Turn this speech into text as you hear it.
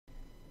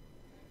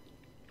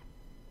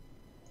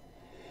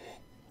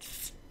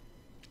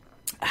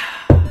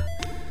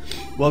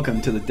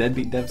Welcome to the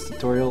Deadbeat Devs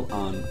tutorial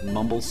on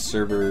Mumble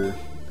server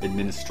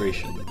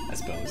administration, I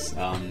suppose.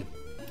 We're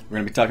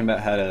going to be talking about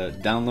how to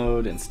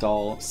download,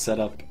 install, set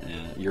up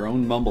your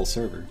own Mumble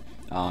server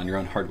on your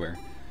own hardware.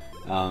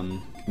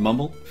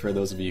 Mumble, for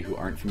those of you who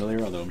aren't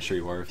familiar, although I'm sure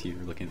you are if you're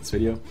looking at this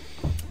video,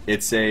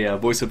 it's a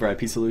voice over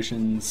IP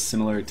solution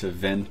similar to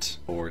Vent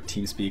or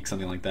TeamSpeak,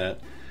 something like that.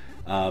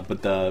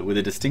 But with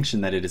a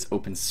distinction that it is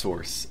open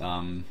source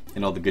and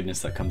all the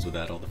goodness that comes with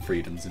that, all the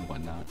freedoms and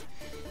whatnot.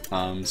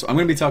 So I'm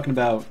going to be talking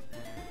about,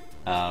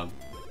 I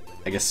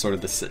guess, sort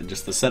of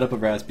just the setup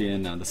of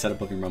Raspbian, the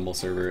setup of your Mumble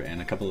server, and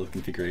a couple of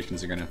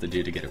configurations you're going to have to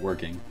do to get it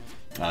working.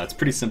 It's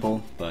pretty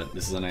simple, but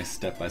this is a nice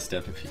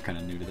step-by-step if you're kind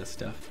of new to this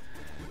stuff.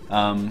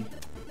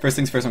 First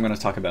things first, I'm going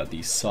to talk about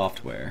the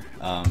software.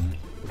 Now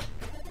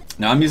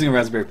I'm using a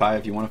Raspberry Pi.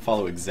 If you want to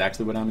follow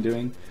exactly what I'm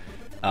doing,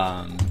 you're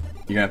going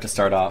to have to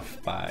start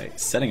off by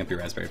setting up your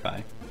Raspberry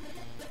Pi.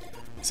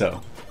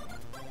 So,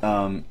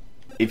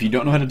 if you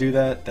don't know how to do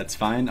that, that's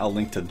fine. I'll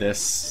link to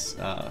this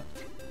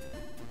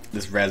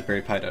this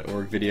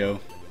raspberrypi.org video.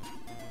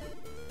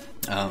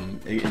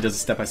 It does a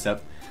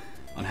step-by-step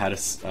on how to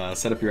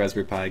set up your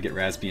Raspberry Pi, get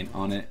Raspbian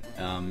on it,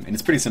 and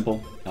it's pretty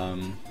simple.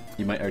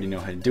 You might already know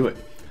how to do it.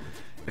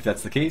 If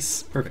that's the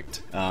case,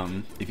 perfect.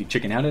 If you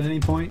chicken out at any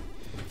point,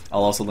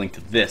 I'll also link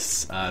to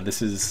this.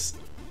 This is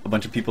a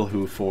bunch of people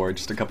who, for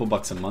just a couple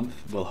bucks a month,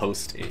 will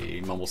host a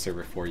Mumble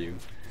server for you.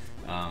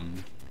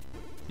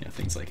 You know,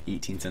 things like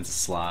 18 cents a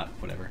slot,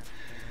 whatever.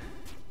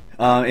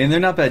 And they're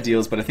not bad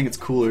deals, but I think it's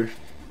cooler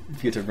if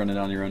you get to run it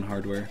on your own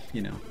hardware,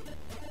 you know.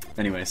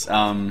 Anyways,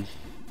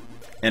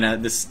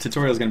 this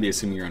tutorial is going to be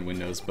assuming you're on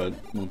Windows, but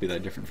it won't be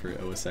that different for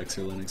OS X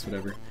or Linux,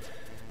 whatever.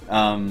 You're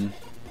going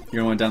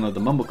to want to download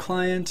the Mumble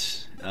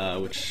client,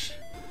 which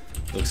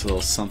looks a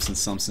little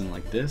something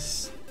like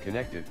this.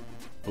 Connected.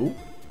 Ooh.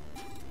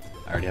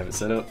 I already have it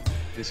set up.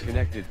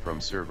 Disconnected from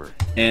server.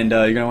 And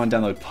you're going to want to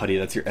download PuTTY.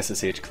 That's your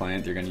SSH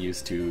client you're going to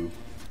use to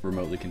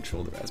remotely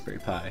control the Raspberry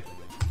Pi.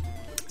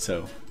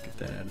 So, get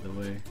that out of the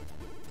way.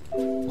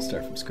 We'll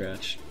start from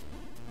scratch.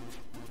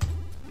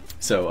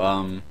 So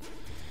I'm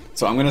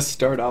going to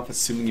start off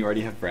assuming you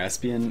already have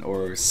Raspbian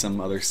or some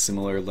other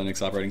similar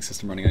Linux operating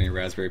system running on your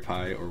Raspberry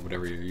Pi or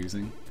whatever you're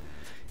using,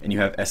 and you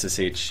have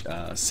SSH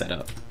set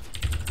up.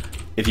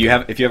 If you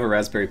have a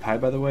Raspberry Pi,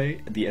 by the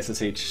way, the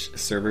SSH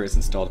server is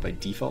installed by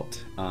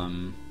default.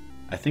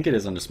 I think it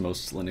is on just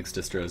most Linux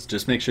distros.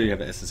 Just make sure you have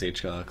the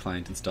SSH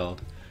client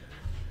installed.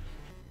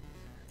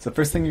 So the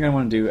first thing you're going to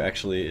want to do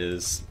actually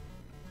is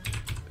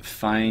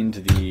find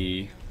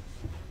the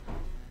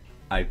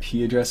IP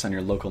address on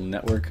your local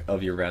network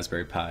of your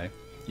Raspberry Pi.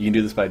 You can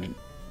do this by a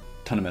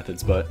ton of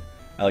methods, but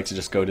I like to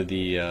just go to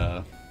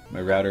the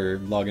my router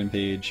login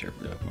page, or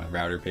my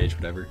router page,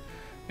 whatever,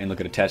 and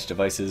look at attached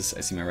devices. I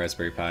see my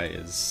Raspberry Pi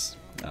is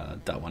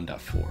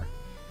 .1.4.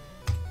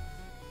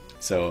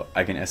 So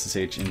I can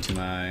SSH into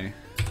my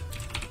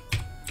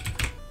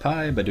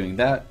Pi by doing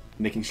that,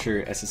 making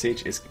sure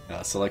SSH is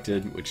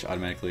selected, which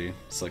automatically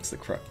selects the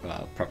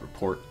proper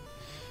port,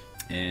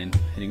 and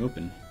hitting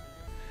open.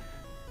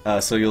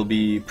 So you'll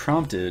be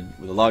prompted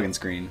with a login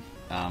screen.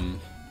 You're going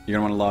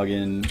to want to log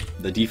in.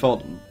 The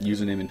default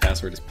username and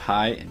password is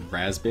Pi and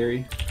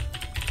Raspberry.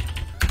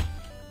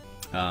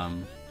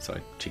 So I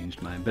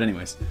changed mine. But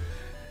anyways,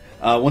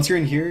 once you're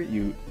in here,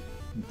 you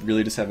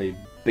really just have a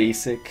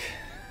basic,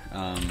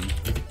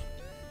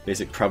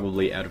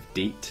 probably out of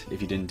date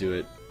if you didn't do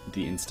it,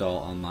 the install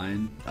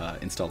online,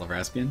 install of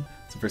Raspbian.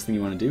 So the first thing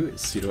you want to do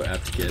is sudo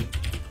apt-get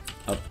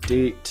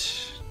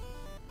update.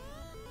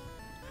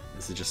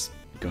 This is just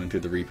going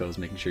through the repos,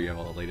 making sure you have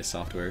all the latest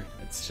software.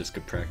 It's just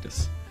good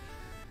practice.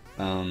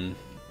 So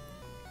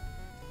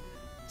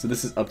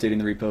this is updating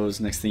the repos.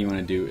 Next thing you want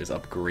to do is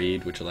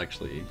upgrade, which will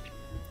actually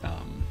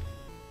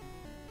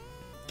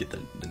get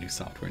the new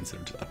software instead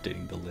of just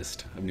updating the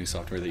list of new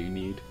software that you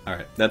need.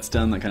 Alright, that's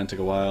done. That kind of took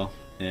a while.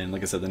 And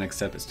like I said, the next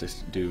step is to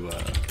do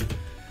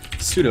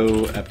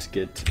sudo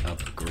apt-get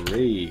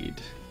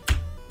upgrade.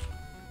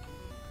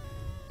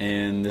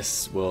 And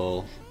this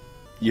will,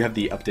 you have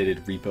the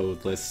updated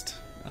repo list,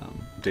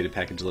 updated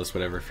package list,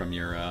 whatever, from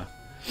your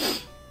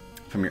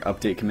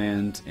update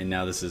command, and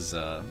now this is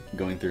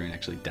going through and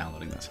actually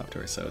downloading that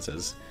software. So it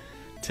says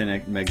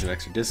 10 megs of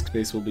extra disk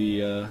space will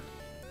be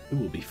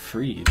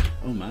freed.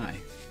 Oh my.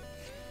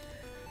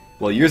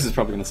 Well, yours is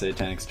probably going to say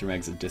 10 extra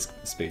megs of disk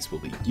space will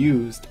be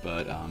used,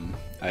 but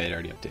I had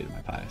already updated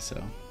my Pi,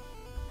 so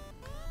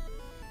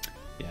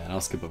yeah, and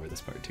I'll skip over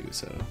this part too.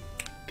 So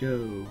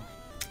go.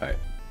 All right.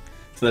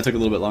 So that took a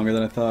little bit longer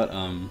than I thought.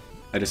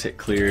 I just hit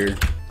clear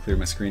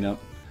my screen up.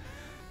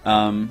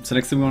 So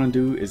next thing we want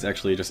to do is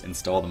actually just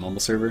install the Mumble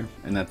server,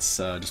 and that's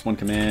just one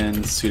command,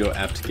 sudo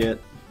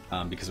apt-get,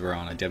 because we're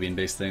on a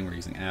Debian-based thing, we're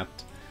using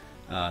apt.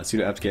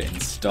 Sudo apt-get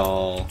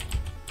install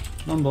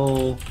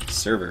Mumble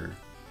server.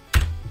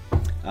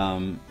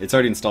 It's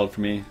already installed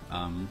for me.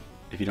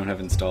 If you don't have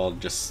it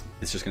installed, it's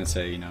just going to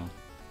say, you know,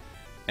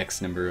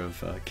 X number of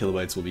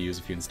kilobytes will be used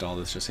if you install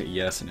this. Just hit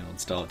yes and it'll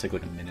install. It'll take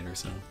like a minute or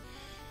so.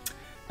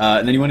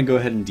 And then you want to go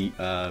ahead and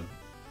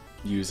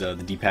use the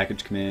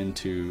dpackage command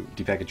to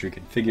dpackage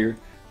reconfigure.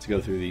 to go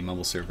through the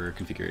Mumble server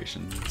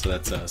configuration. So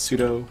that's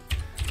sudo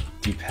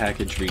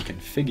depackage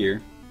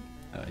reconfigure.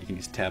 You can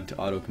use tab to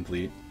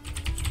autocomplete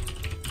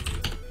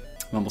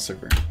Mumble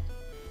server.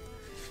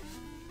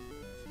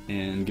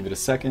 And give it a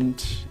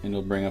second, and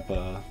it'll bring up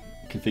a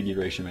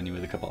configuration menu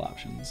with a couple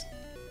options.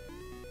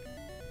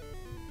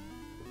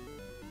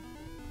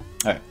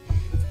 Alright,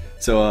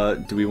 so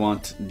do we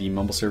want the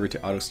Mumble server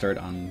to auto start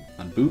on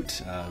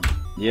boot?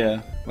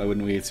 Yeah, why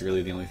wouldn't we? It's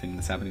really the only thing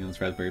that's happening on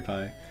this Raspberry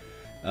Pi.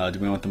 Do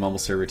we want the Mumble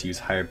server to use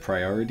higher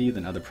priority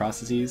than other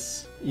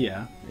processes?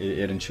 Yeah,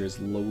 it ensures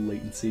low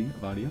latency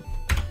of audio.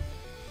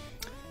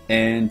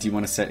 And do you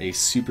want to set a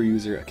super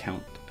user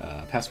account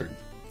password?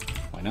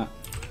 Why not?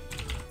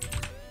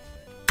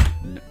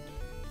 No,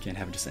 can't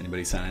have just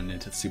anybody sign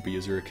into the super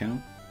user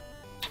account.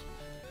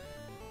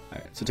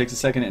 Alright, so it takes a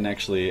second and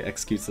actually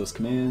executes those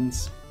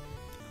commands.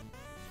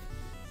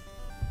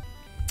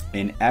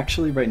 And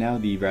actually right now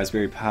the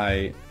Raspberry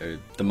Pi,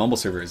 the Mumble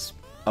server is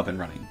up and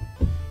running.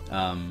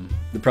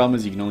 The problem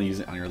is you can only use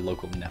it on your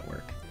local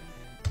network.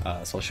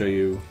 So I'll show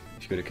you.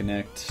 If you go to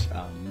connect,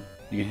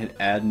 you can hit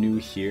add new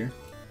here.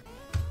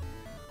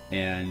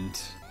 And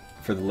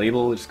for the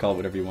label, just call it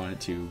whatever you want it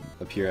to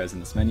appear as in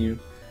this menu.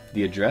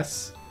 The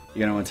address, you're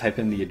going to want to type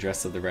in the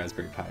address of the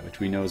Raspberry Pi, which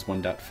we know is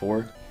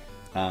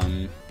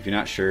 1.4. If you're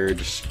not sure,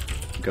 just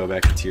go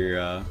back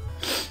to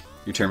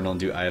your terminal and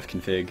do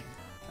ifconfig.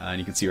 And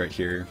you can see right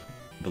here,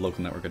 the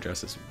local network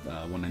address is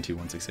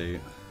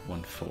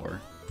 192.168.1.4.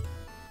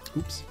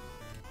 Oops.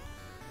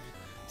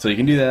 So you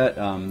can do that.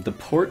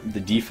 The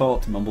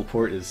default Mumble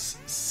port is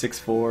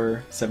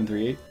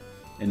 64738,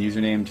 and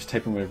username, just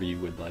type in whatever you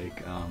would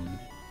like. And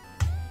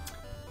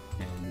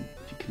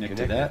if you connect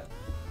to that,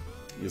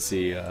 you'll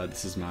see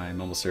this is my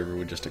Mumble server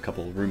with just a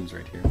couple rooms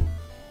right here.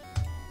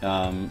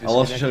 I'll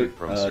also show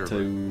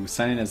to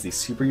sign in as the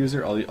super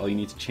user. All you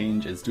need to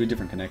change is do a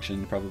different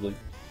connection, probably.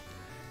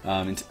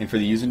 And for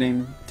the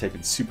username, type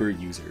in super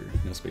user,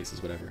 no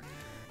spaces, whatever.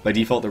 By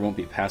default, there won't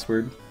be a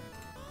password.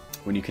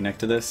 When you connect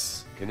to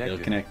this, it'll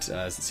connect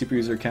as the super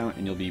user account,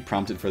 and you'll be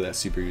prompted for that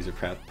super user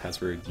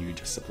password you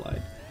just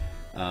supplied.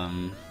 I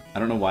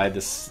don't know why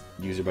this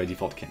user by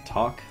default can't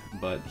talk,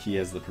 but he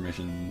has the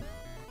permission,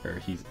 or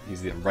he's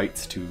the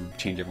rights to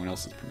change everyone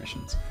else's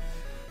permissions.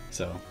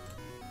 So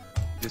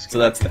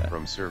that's that.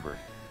 From server.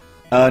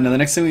 Now the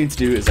next thing we need to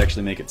do is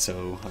actually make it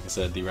so, like I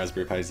said, the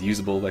Raspberry Pi is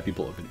usable by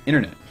people over the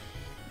internet.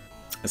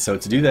 So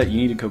to do that, you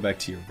need to go back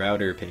to your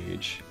router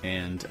page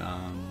and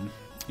you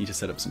need to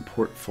set up some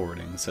port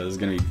forwarding. So there's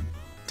going to be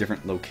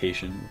different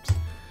location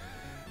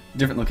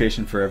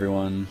for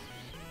everyone,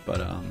 but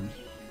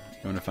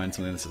you want to find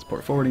something that says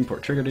port forwarding,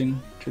 port triggering.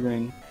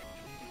 You're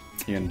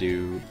going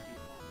to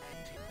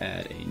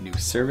add a new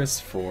service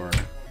for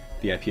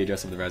the IP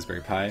address of the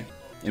Raspberry Pi,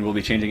 and we'll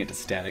be changing it to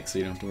static, so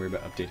you don't have to worry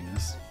about updating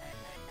this.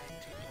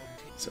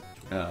 So,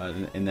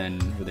 and then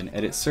within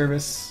edit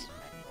service,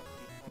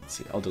 let's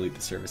see, I'll delete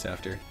the service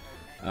after.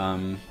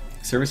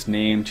 Service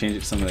name, change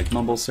it to something like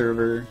Mumble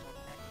server.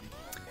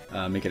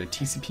 Make it a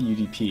TCP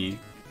UDP,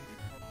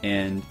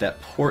 and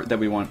that port that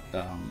we want,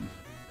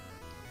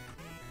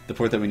 the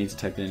port that we need to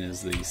type in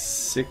is the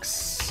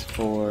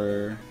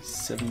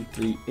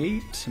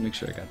 64738. Make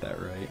sure I got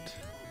that right.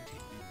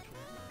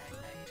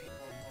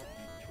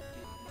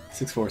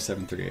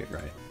 64738,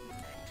 right.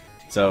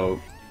 So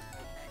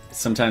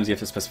sometimes you have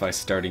to specify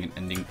starting and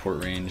ending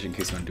port range in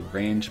case you want to do a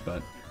range,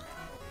 but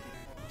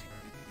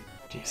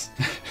jeez.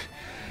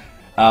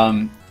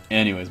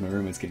 Anyways, my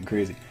roommate's getting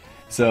crazy.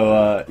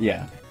 So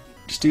yeah,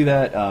 just do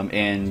that,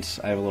 and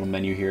I have a little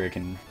menu here. I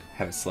can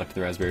have it select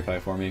the Raspberry Pi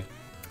for me,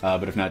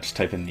 but if not, just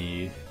type in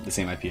the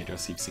same IP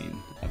address you've seen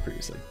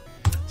previously.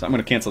 So I'm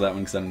going to cancel that one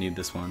because I don't need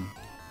this one.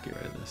 Get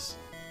rid of this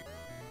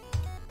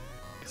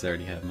because I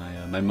already have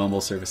my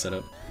Mumble service set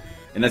up.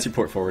 And that's your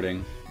port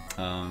forwarding.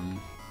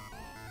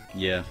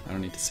 Yeah, I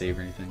don't need to save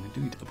or anything. I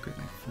do need to upgrade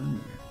my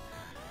firmware.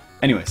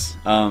 Anyways,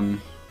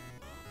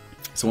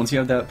 so once you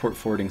have that port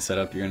forwarding set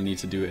up, you're going to need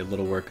to do a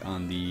little work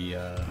on the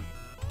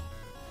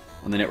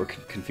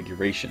network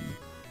configuration.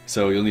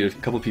 So you'll need a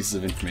couple pieces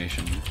of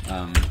information.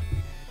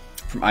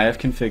 From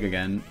ifconfig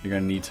again, you're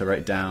going to need to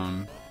write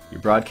down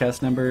your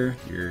broadcast number,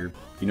 your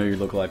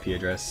local IP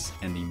address,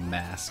 and the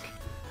mask.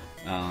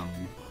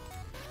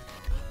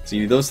 So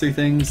you need those three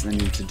things, and then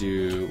you need to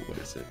do, what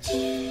is it?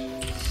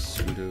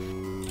 Sudo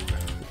root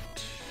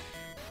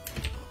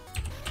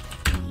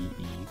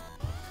nee.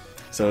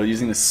 So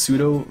using the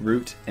sudo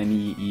root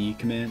nee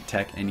command,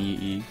 tac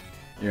nee,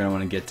 you're going to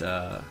want to get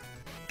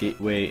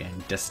gateway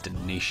and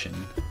destination,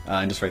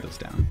 and just write those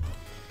down.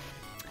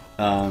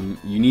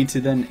 You need to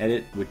then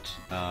edit the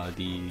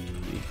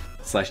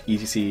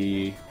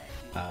 /etc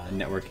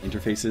network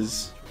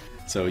interfaces.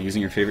 So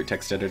using your favorite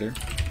text editor.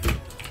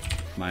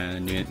 My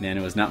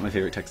Nano is not my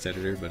favorite text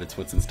editor, but it's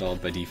what's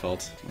installed by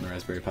default on the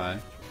Raspberry Pi.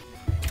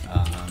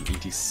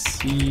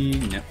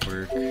 etc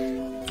network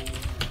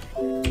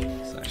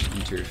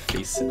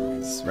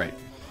 /interfaces. Right.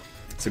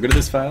 So go to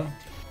this file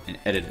and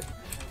edit it.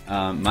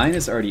 Mine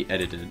is already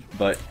edited,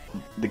 but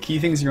the key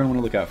things you're going to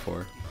want to look out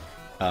for.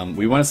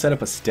 We want to set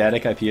up a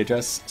static IP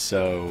address,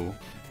 so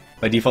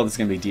By default, it's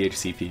going to be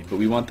DHCP, but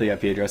we want the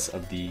IP address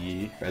of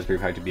the Raspberry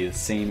Pi to be the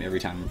same every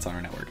time it's on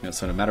our network.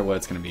 So no matter what,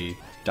 it's going to be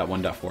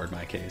 .1.4 in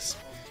my case.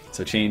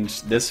 So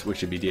change this, which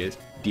should be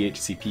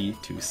DHCP,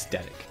 to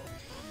static.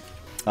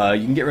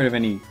 You can get rid of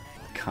any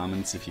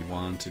comments if you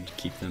want to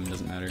keep them,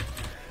 doesn't matter.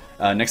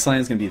 Next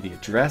line is going to be the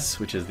address,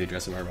 which is the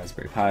address of our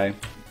Raspberry Pi,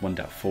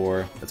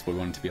 1.4, that's what we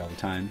want it to be all the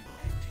time.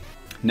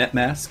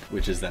 Netmask,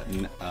 which is that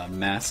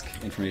mask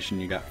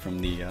information you got from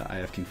the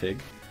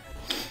ifconfig.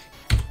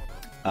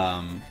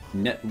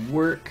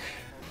 Network,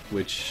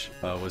 which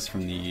was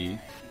from the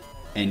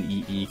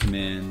NEE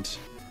command.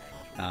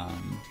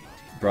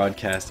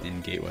 Broadcast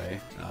and gateway,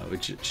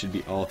 which should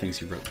be all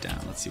things you wrote down.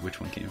 Let's see which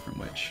one came from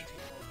which.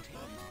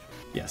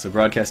 Yeah, so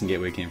broadcast and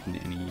gateway came from the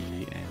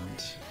NEE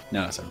and...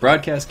 No, sorry,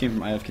 broadcast came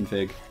from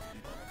ifconfig.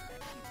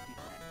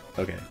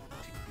 Okay.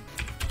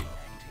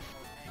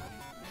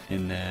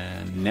 And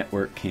then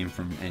network came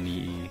from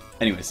NEE.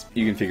 Anyways,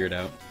 you can figure it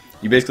out.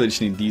 You basically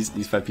just need these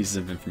 5 pieces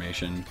of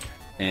information,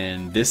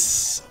 and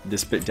this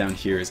bit down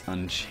here is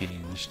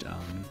unchanged.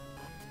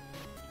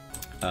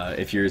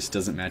 If yours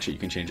doesn't match it, you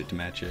can change it to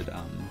match it.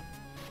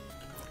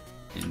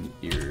 And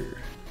your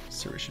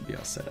server should be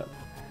all set up.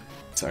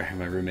 Sorry,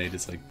 my roommate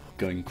is like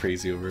going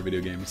crazy over a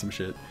video game or some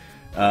shit.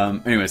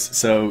 Anyways,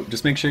 so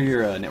just make sure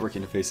your network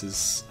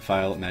interfaces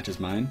file matches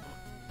mine.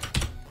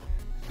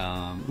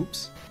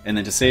 Oops. And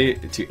then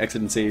to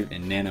exit and save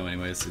in Nano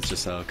anyways, it's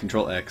just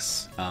Control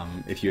X.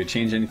 If you had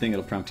changed anything,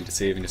 it'll prompt you to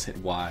save and just hit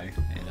Y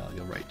and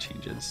you'll write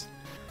changes.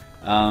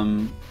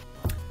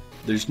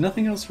 There's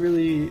nothing else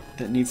really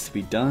that needs to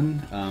be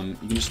done.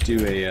 You can just do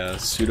a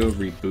sudo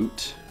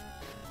reboot.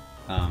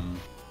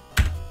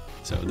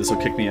 So this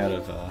will kick me out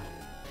of there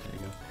you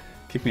go,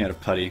 kick me out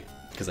of PuTTY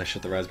because I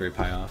shut the Raspberry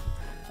Pi off.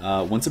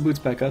 Once it boots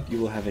back up, you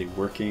will have a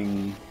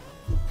working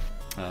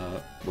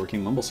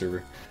Mumble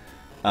server,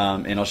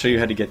 and I'll show you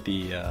how to get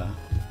the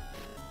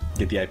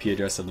IP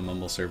address of the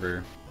Mumble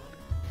server,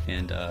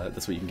 and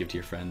that's what you can give to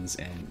your friends,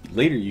 and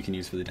later you can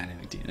use for the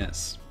dynamic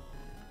DNS.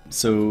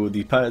 So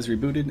the Pi is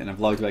rebooted, and I've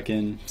logged back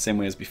in same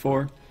way as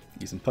before,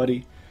 using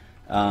PuTTY.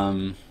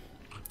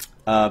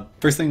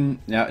 First thing,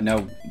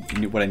 now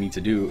what I need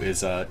to do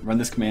is run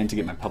this command to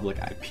get my public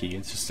IP.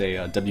 It's just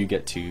a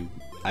wget to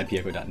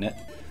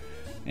ipecho.net,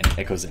 and it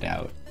echoes it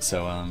out.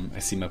 So I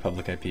see my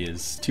public IP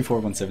is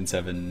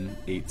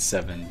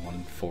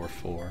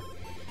 24177.87144.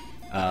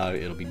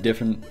 It'll be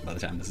different by the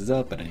time this is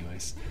up, but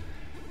anyways.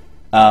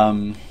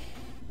 Now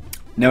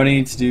what I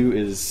need to do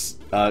is,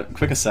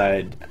 quick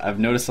aside, I've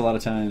noticed a lot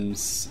of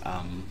times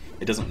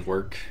it doesn't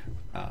work.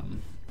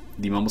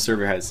 The Mumble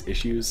server has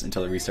issues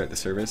until I restart the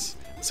service.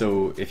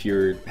 So if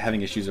you're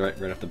having issues right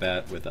off the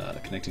bat with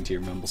connecting to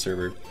your Mumble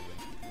server,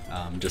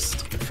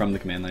 just from the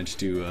command line, just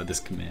do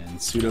this command,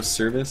 sudo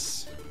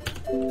service.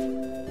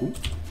 Ooh.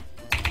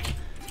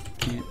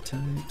 Can't type.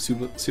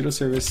 Sudo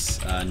service,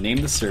 name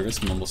the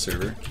service, Mumble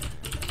server,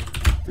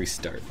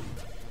 restart.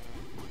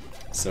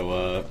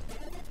 So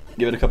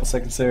give it a couple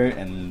seconds there,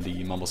 and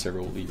the Mumble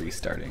server will be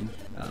restarting.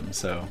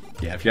 So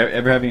yeah, if you're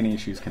ever having any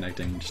issues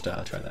connecting, just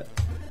try that.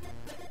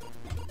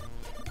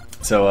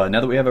 So now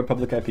that we have our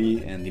public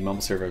IP and the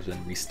Mumble server has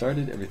been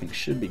restarted, everything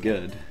should be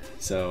good.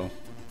 So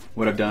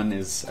what I've done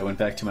is I went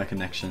back to my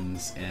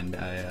connections and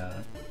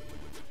I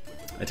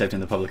typed in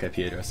the public IP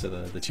address, so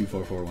the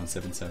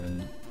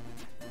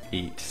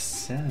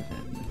 244.177.87.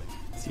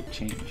 Let's see, it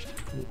changed.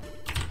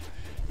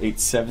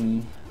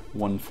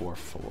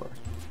 87144.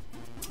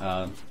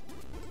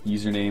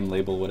 Username,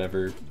 label,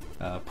 whatever.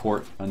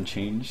 Port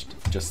unchanged,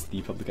 just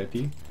the public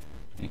IP,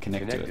 and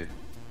connect to it.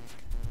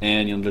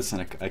 And you'll notice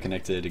I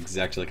connected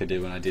exactly like I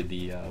did when I did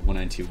the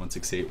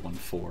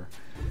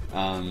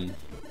 192.168.1.4.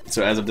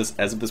 So as of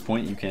this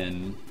point, you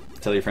can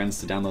tell your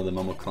friends to download the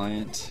Mumble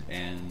client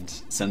and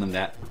send them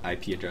that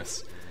IP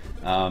address.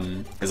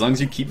 As long as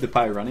you keep the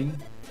Pi running,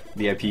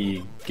 the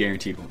IP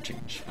guaranteed won't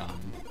change.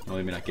 Well,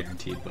 maybe not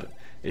guaranteed, but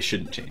it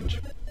shouldn't change.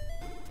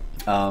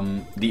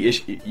 The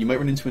issue, you might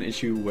run into an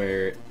issue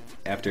where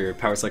after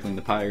power cycling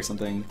the Pi or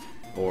something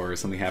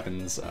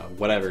happens,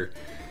 whatever.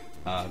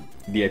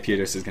 The IP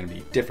address is going to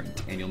be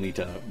different, and you'll need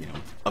to,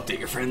 update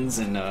your friends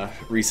and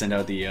resend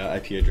out the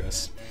IP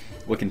address.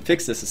 What can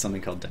fix this is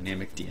something called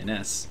dynamic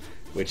DNS,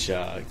 which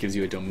gives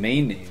you a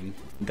domain name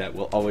that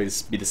will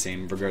always be the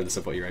same regardless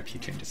of what your IP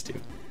changes to.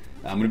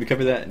 I'm going to be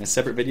covering that in a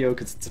separate video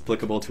because it's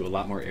applicable to a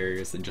lot more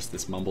areas than just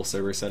this Mumble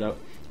server setup.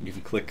 You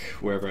can click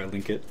wherever I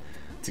link it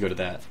to go to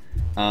that.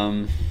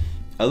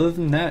 Other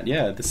than that,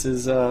 yeah, this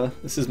is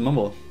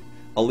Mumble.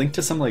 I'll link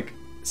to some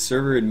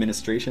server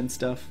administration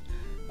stuff.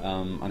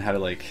 On how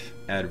to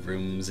add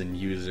rooms and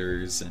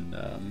users and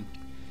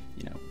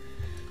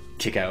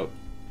kick out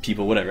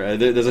people, whatever.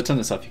 There's a ton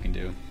of stuff you can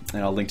do,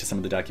 and I'll link to some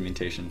of the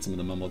documentation, some of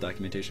the Mumble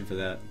documentation for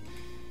that.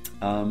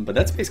 But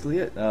that's basically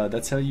it.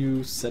 That's how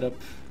you set up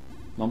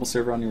Mumble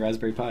server on your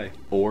Raspberry Pi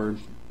or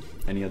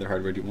any other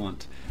hardware you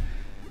want.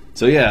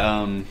 So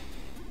yeah,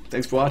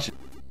 thanks for watching.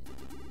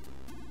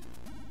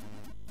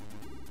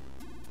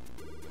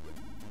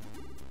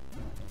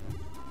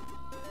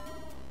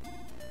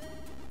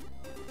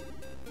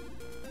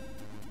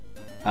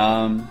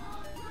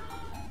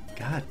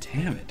 God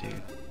damn it,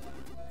 dude.